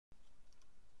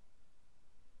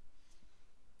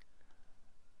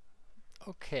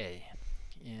Okay,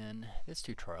 in this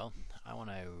tutorial I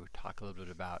want to talk a little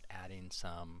bit about adding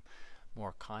some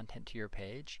more content to your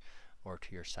page or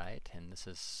to your site, and this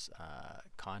is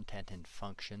content and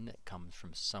function that comes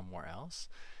from somewhere else.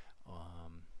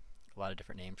 A lot of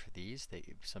different names for these.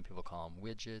 Some people call them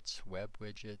widgets, web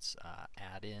widgets,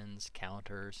 add-ins,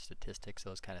 counters, statistics,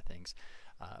 those kind of things.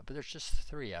 But there's just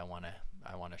three I want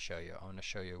to show you. I want to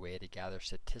show you a way to gather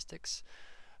statistics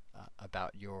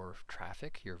about your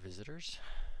traffic, your visitors,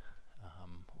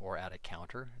 or add a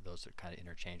counter. Those are kind of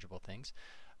interchangeable things.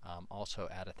 Also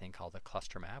add a thing called a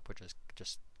cluster map, which is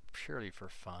just purely for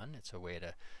fun. It's a way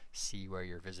to see where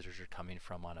your visitors are coming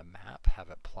from on a map, have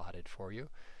it plotted for you,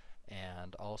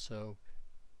 and also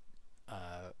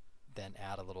then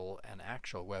add an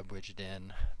actual web widget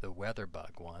in, the weather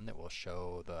bug one, that will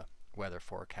show the weather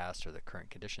forecast or the current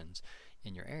conditions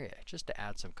in your area, just to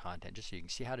add some content, just so you can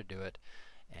see how to do it.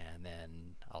 And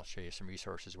then I'll show you some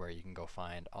resources where you can go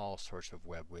find all sorts of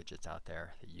web widgets out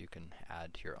there that you can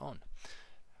add to your own.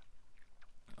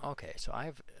 Okay, so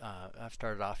I've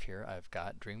started off here. I've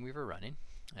got Dreamweaver running,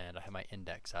 and I have my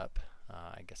index up.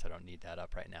 I guess I don't need that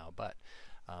up right now, but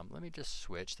let me just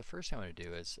switch. The first thing I want to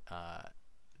do is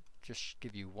just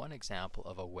give you one example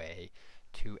of a way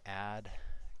to add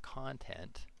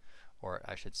content, or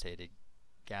I should say to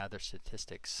gather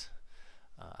statistics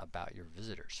about your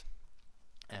visitors.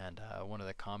 And one of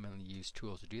the commonly used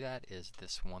tools to do that is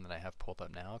this one that I have pulled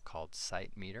up now called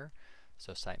Sitemeter.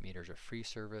 So Sitemeter is a free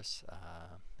service.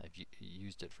 I've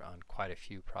used it on quite a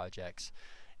few projects,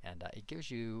 and it gives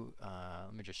you,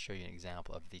 let me just show you an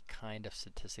example of the kind of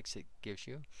statistics it gives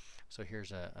you. So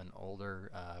here's an older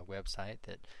website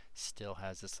that still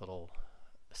has this little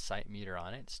Sitemeter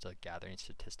on it, still gathering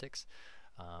statistics.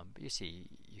 But you see,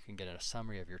 you can get a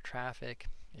summary of your traffic.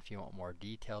 If you want more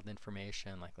detailed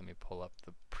information, like let me pull up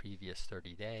the previous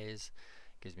 30 days,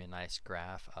 it gives me a nice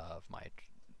graph of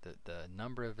the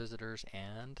number of visitors,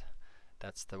 and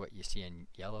that's what you see in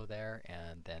yellow there,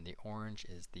 and then the orange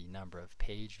is the number of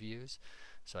page views,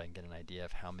 so I can get an idea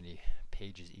of how many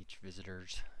pages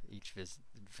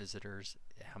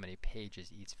how many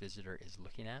pages each visitor is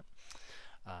looking at.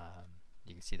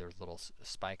 You can see there's a little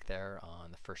spike there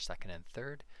on the first, second, and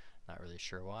third. Not really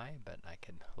sure why, but I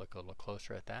can look a little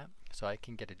closer at that. So I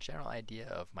can get a general idea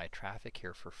of my traffic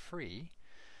here for free.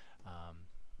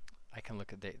 I can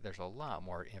look at there's a lot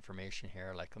more information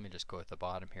here. Like, let me just go at the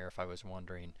bottom here. If I was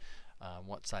wondering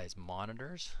what size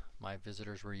monitors my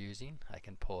visitors were using, I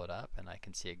can pull it up and I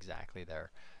can see exactly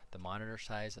the monitor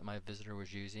size that my visitor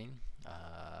was using.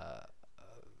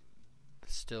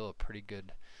 Still a pretty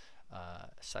good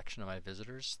section of my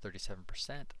visitors, 37%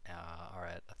 are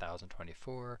at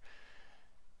 1024,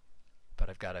 but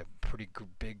I've got a pretty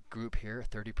big group here,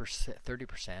 30%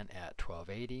 at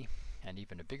 1280, and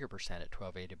even a bigger percent at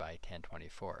 1280 by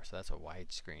 1024. So that's a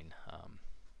widescreen.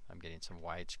 I'm getting some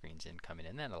widescreens incoming,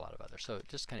 and then a lot of others. So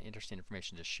just kind of interesting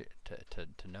information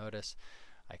to notice.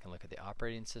 I can look at the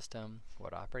operating system,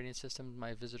 what operating system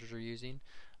my visitors are using.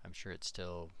 I'm sure it's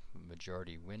still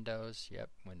majority Windows. Yep,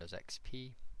 Windows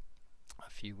XP. A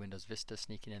few Windows Vista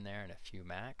sneaking in there, and a few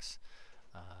Macs.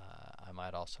 I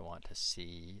might also want to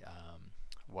see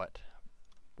what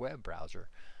web browser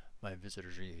my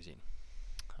visitors are using.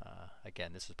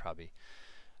 Again, this is probably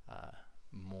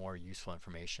more useful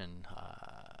information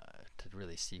to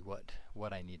really see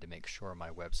what I need to make sure my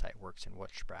website works in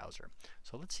which browser.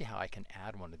 So let's see how I can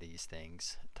add one of these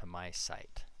things to my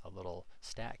site. A little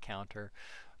stat counter,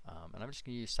 and I'm just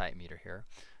going to use Sitemeter here.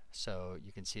 So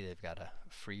you can see they've got a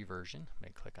free version. I'm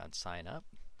going to click on sign up.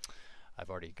 I've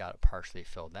already got it partially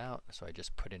filled out, so I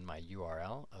just put in my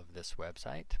URL of this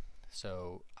website.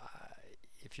 So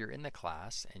if you're in the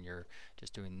class and you're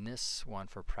just doing this one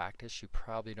for practice, you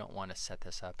probably don't want to set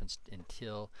this up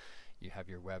until you have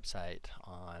your website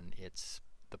on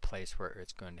the place where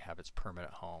it's going to have its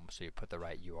permanent home, so you put the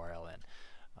right URL in.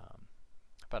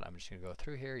 But I'm just going to go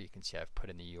through here. You can see I've put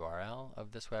in the URL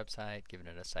of this website, given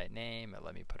it a site name. It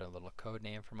let me put a little code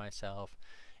name for myself.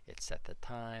 It set the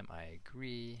time. I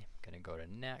agree. I'm going to go to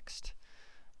next.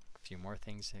 A few more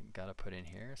things I got to put in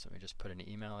here. So let me just put an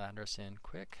email address in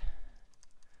quick.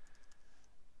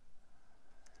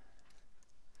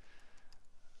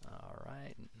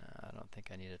 Alright, I don't think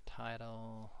I need a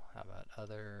title. How about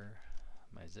other?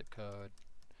 My zip code.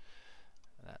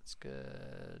 That's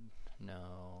good.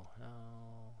 No.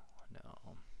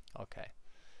 Okay.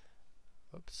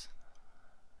 Oops.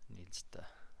 Needs to.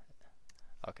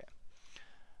 Okay.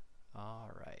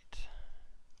 Alright.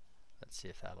 Let's see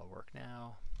if that'll work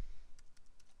now.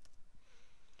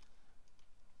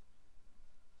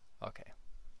 Okay.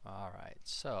 Alright,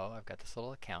 so I've got this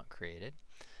little account created,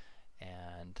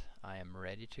 and I am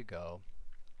ready to go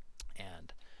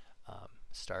and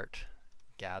start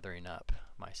gathering up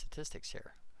my statistics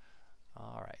here.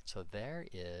 Alright, so there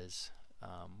is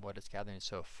what it's gathering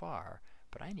so far,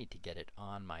 but I need to get it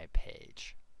on my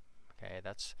page. Okay,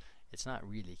 it's not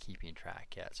really keeping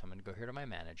track yet. So I'm going to go here to my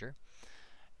manager,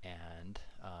 and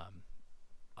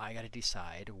I got to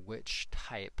decide which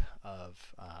type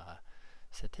of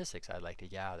statistics I'd like to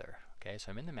gather. Okay,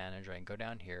 so I'm in the manager. I can go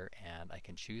down here and I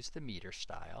can choose the meter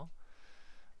style.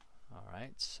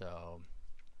 Alright, so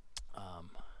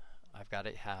I've got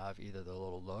to have either the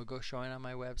little logo showing on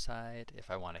my website. If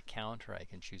I want a counter, I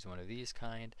can choose one of these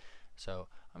kind. So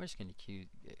I'm just going to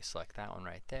select that one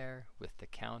right there with the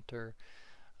counter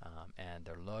and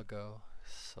their logo.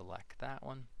 Select that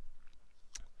one.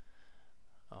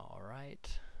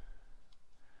 Alright.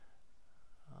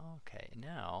 Okay,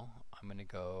 now I'm going to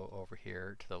go over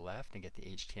here to the left and get the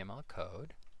HTML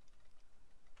code.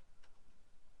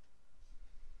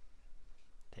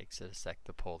 Takes it a sec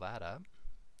to pull that up.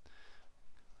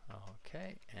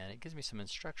 Okay, and it gives me some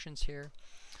instructions here,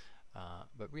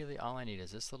 but really all I need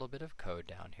is this little bit of code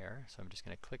down here. So I'm just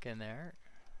going to click in there,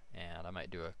 and I might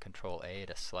do a Control A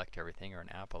to select everything, or an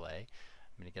Apple A.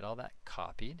 I'm going to get all that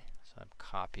copied, so I'm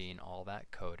copying all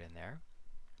that code in there.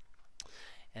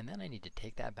 And then I need to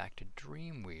take that back to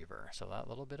Dreamweaver, so that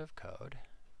little bit of code,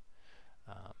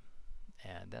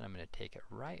 and then I'm going to take it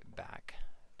right back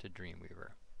to Dreamweaver.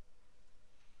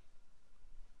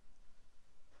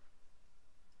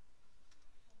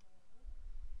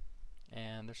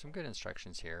 And there's some good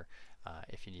instructions here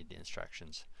if you need the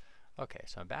instructions. Okay,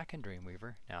 so I'm back in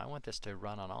Dreamweaver. Now I want this to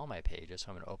run on all my pages, so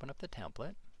I'm going to open up the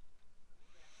template.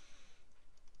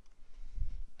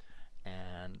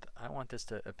 And I want this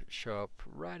to show up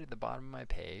right at the bottom of my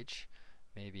page,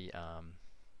 maybe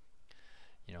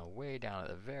you know, way down at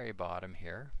the very bottom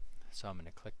here. So I'm going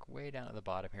to click way down at the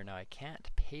bottom here. Now I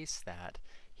can't paste that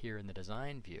here in the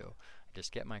design view. I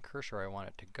just get my cursor where I want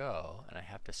it to go, and I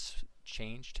have to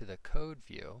change to the code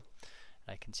view.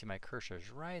 And I can see my cursor is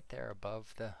right there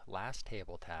above the last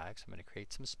table tag, so I'm going to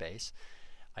create some space.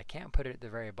 I can't put it at the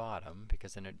very bottom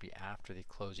because then it would be after the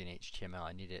closing HTML.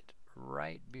 I need it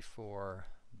right before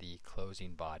the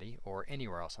closing body, or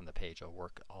anywhere else on the page will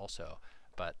work also.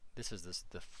 But this is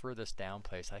the furthest down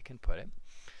place I can put it.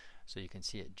 So you can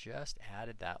see it just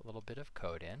added that little bit of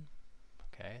code in.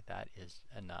 Okay, that is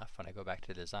enough. When I go back to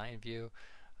the design view,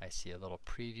 I see a little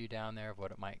preview down there of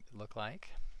what it might look like.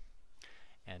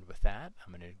 And with that,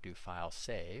 I'm going to do File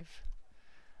Save.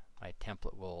 My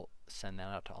template will send that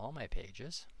out to all my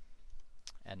pages.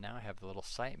 And now I have the little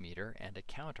Sitemeter and a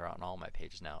counter on all my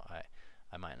pages. Now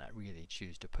I might not really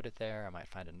choose to put it there. I might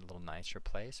find it in a little nicer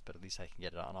place, but at least I can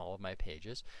get it on all of my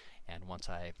pages. And once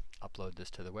I upload this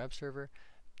to the web server,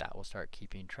 that will start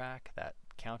keeping track. That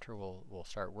counter will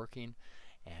start working,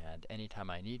 and anytime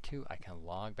I need to, I can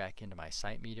log back into my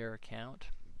Sitemeter account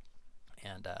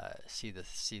and see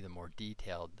the more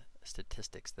detailed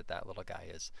statistics that little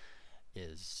guy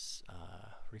is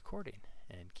recording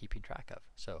and keeping track of.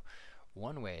 So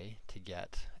one way to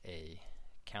get a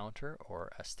counter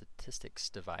or a statistics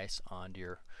device onto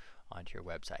your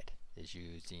website is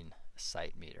using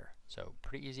Sitemeter. So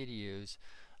pretty easy to use,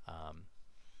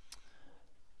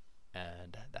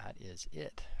 and that is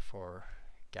it for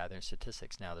gathering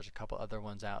statistics. Now there's a couple other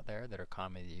ones out there that are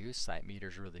commonly used. Sitemeter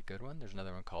is a really good one. There's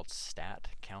another one called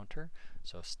StatCounter,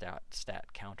 so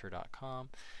statcounter.com.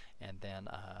 And then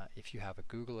if you have a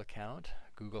Google account,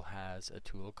 Google has a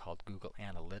tool called Google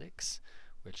Analytics,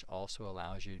 which also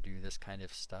allows you to do this kind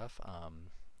of stuff.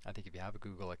 I think if you have a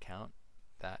Google account,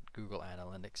 that Google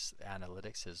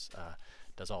Analytics is,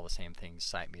 does all the same things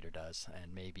Sitemeter does,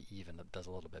 and maybe even does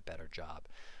a little bit better job.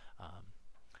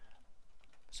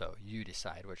 So you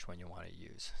decide which one you want to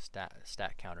use.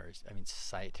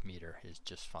 Sitemeter is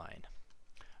just fine.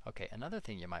 Okay, another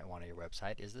thing you might want on your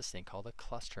website is this thing called a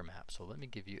cluster map. So let me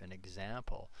give you an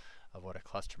example of what a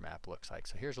cluster map looks like.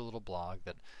 So here's a little blog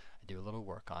that I do a little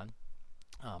work on.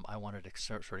 I wanted to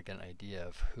sort of get an idea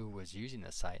of who was using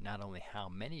the site, not only how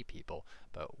many people,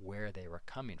 but where they were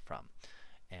coming from.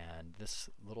 And this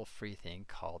little free thing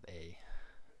called a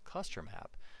cluster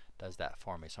map does that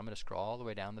for me. So I'm going to scroll all the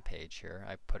way down the page here.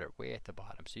 I put it way at the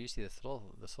bottom. So you see this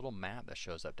little map that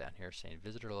shows up down here saying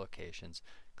visitor locations,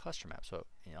 cluster map. So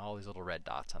you know, all these little red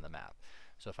dots on the map.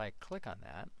 So if I click on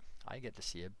that, I get to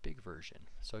see a big version.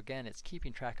 So again, it's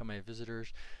keeping track of my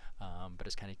visitors, but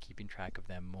it's kind of keeping track of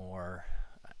them more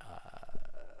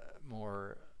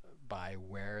by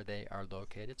where they are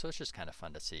located. So it's just kind of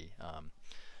fun to see.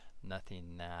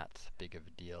 Nothing that big of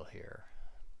a deal here,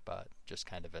 but just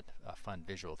kind of a fun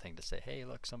visual thing to say, hey,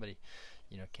 look, somebody,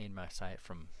 you know, came to my site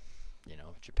from you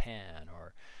know, Japan,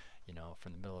 or, you know,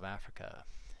 from the middle of Africa.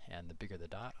 And the bigger the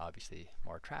dot, obviously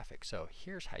more traffic. So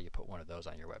here's how you put one of those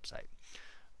on your website.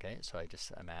 Okay, so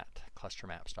I'm at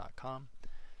clustermaps.com.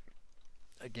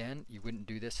 Again, you wouldn't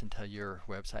do this until your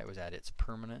website was at its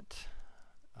permanent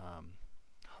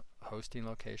hosting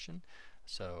location.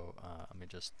 So let me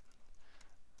just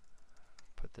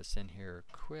put this in here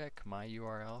quick, my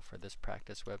URL for this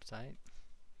practice website.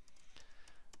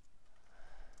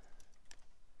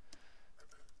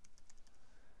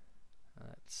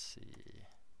 Let's see.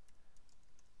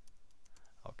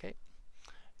 Okay,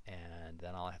 and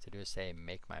then all I have to do is say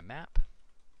make my map.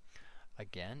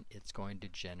 Again, it's going to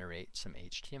generate some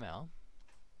HTML.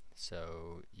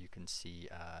 So you can see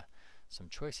some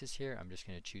choices here. I'm just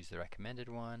going to choose the recommended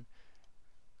one,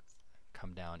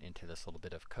 come down into this little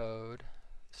bit of code,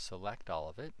 select all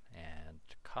of it, and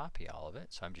copy all of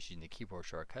it. So I'm just using the keyboard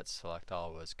shortcuts. Select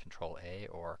all was Control A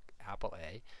or Apple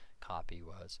A. Copy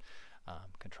was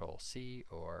Control C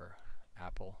or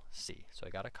Apple C. So I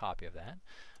got a copy of that.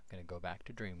 I'm going to go back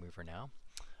to Dreamweaver now.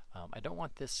 I don't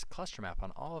want this cluster map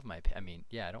on all of my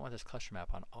I don't want this cluster map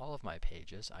on all of my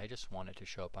pages. I just want it to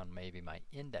show up on maybe my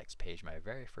index page, my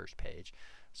very first page.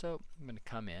 So I'm going to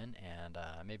come in and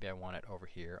maybe I want it over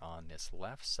here on this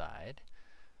left side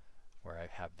where I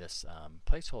have this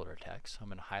placeholder text. So I'm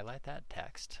going to highlight that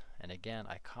text, and again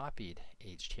I copied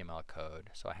HTML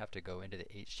code, so I have to go into the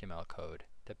HTML code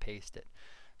to paste it.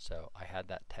 So I had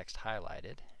that text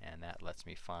highlighted, and that lets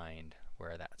me find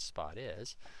where that spot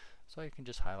is. So you can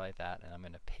just highlight that, and I'm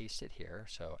going to paste it here.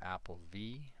 So Apple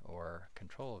V or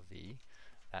Control V,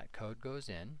 that code goes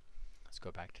in. Let's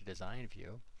go back to Design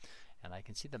View, and I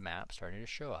can see the map starting to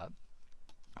show up,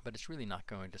 but it's really not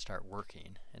going to start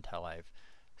working until I've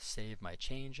saved my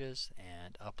changes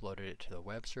and uploaded it to the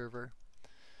web server.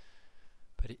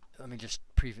 But let me just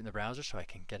preview in the browser so I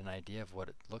can get an idea of what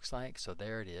it looks like. So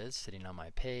there it is, sitting on my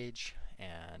page,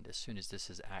 and as soon as this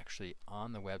is actually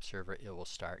on the web server, it will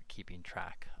start keeping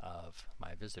track of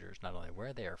my visitors, not only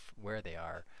where they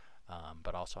are,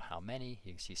 but also how many.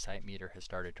 You can see Sitemeter has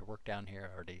started to work down here.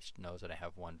 It already knows that I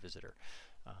have one visitor,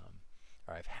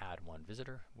 or I've had one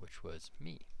visitor, which was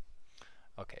me.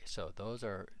 Okay, so those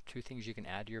are two things you can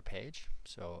add to your page.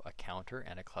 So a counter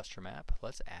and a cluster map.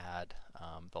 Let's add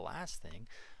the last thing.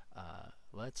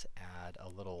 Let's add a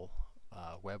little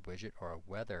web widget or a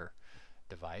weather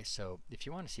device. So if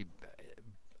you want to see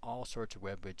all sorts of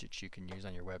web widgets you can use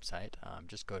on your website,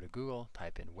 just go to Google,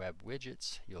 type in web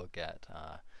widgets. You'll get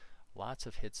lots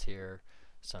of hits here,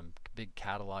 some big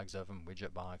catalogs of them,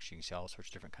 widget box. You can see all sorts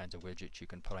of different kinds of widgets you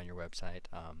can put on your website.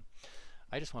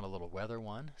 I just want a little weather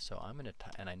one, so I'm going to,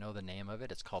 and I know the name of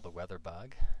it, it's called the weather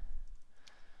bug.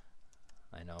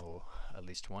 I know at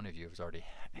least one of you has already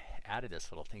added this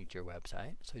little thing to your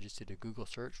website, so I just did a Google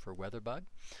search for weather bug.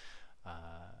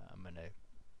 I'm going to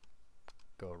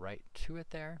go right to it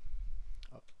there.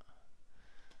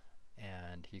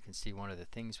 And you can see one of the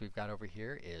things we've got over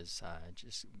here is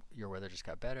just your weather just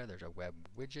got better. There's a web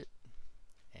widget,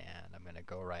 and I'm going to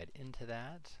go right into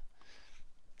that.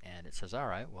 And it says, all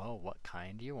right, well, what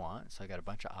kind do you want? So I got a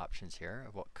bunch of options here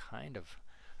of what kind of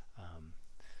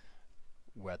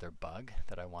weather bug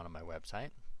that I want on my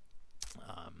website.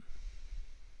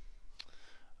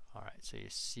 All right, so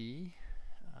you see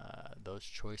those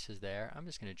choices there. I'm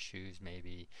just going to choose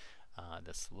maybe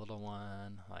this little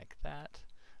one like that.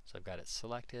 So I've got it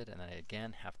selected, and then I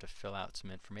again have to fill out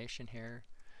some information here.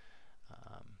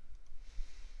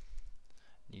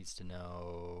 Needs to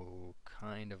know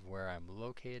kind of where I'm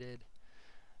located.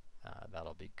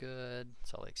 That'll be good.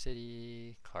 Salt Lake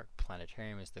City, Clark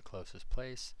Planetarium is the closest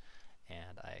place,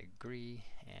 and I agree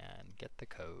and get the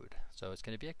code. So it's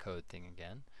going to be a code thing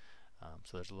again.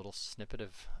 So there's a little snippet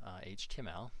of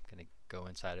HTML. I'm going to go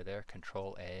inside of there,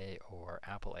 Control A or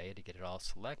Apple A to get it all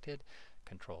selected,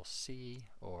 Control C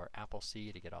or Apple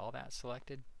C to get all that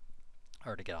selected,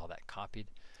 or to get all that copied.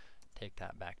 Take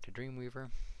that back to Dreamweaver.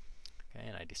 Okay,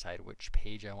 and I decide which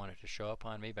page I want it to show up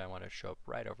on. Maybe I want it to show up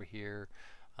right over here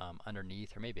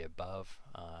underneath, or maybe above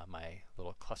my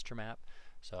little cluster map.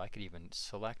 So I could even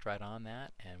select right on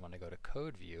that, and when I go to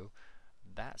code view,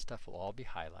 that stuff will all be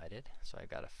highlighted. So I've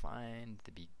got to find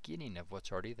the beginning of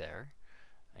what's already there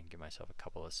and give myself a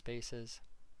couple of spaces.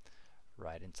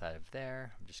 Right inside of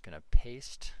there, I'm just going to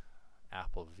paste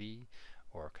Apple V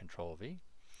or Control V.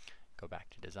 Go back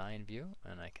to Design View,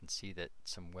 and I can see that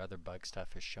some weather bug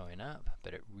stuff is showing up,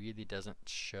 but it really doesn't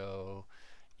show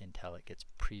until it gets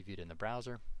previewed in the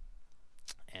browser.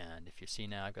 And if you see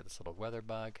now, I've got this little weather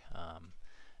bug.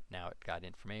 Now it got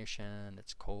information.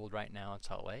 It's cold right now in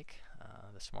Salt Lake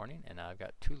this morning, and I've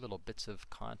got 2 little bits of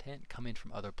content coming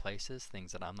from other places,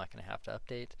 things that I'm not going to have to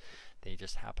update. They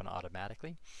just happen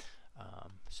automatically.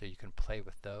 So you can play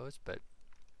with those, but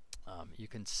you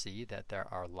can see that there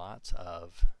are lots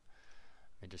of,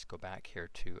 let me just go back here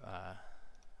to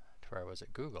where I was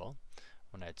at Google.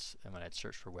 When I'd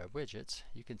search for web widgets,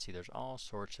 you can see there's all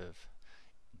sorts of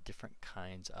different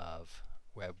kinds of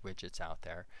web widgets out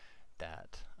there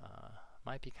that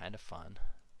might be kind of fun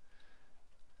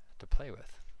to play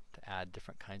with, to add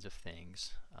different kinds of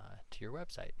things to your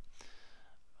website.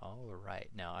 Alright,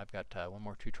 now I've got one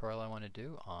more tutorial I want to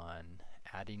do on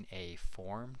adding a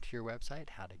form to your website,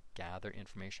 how to gather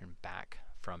information back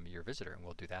from your visitor, and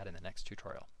we'll do that in the next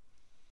tutorial.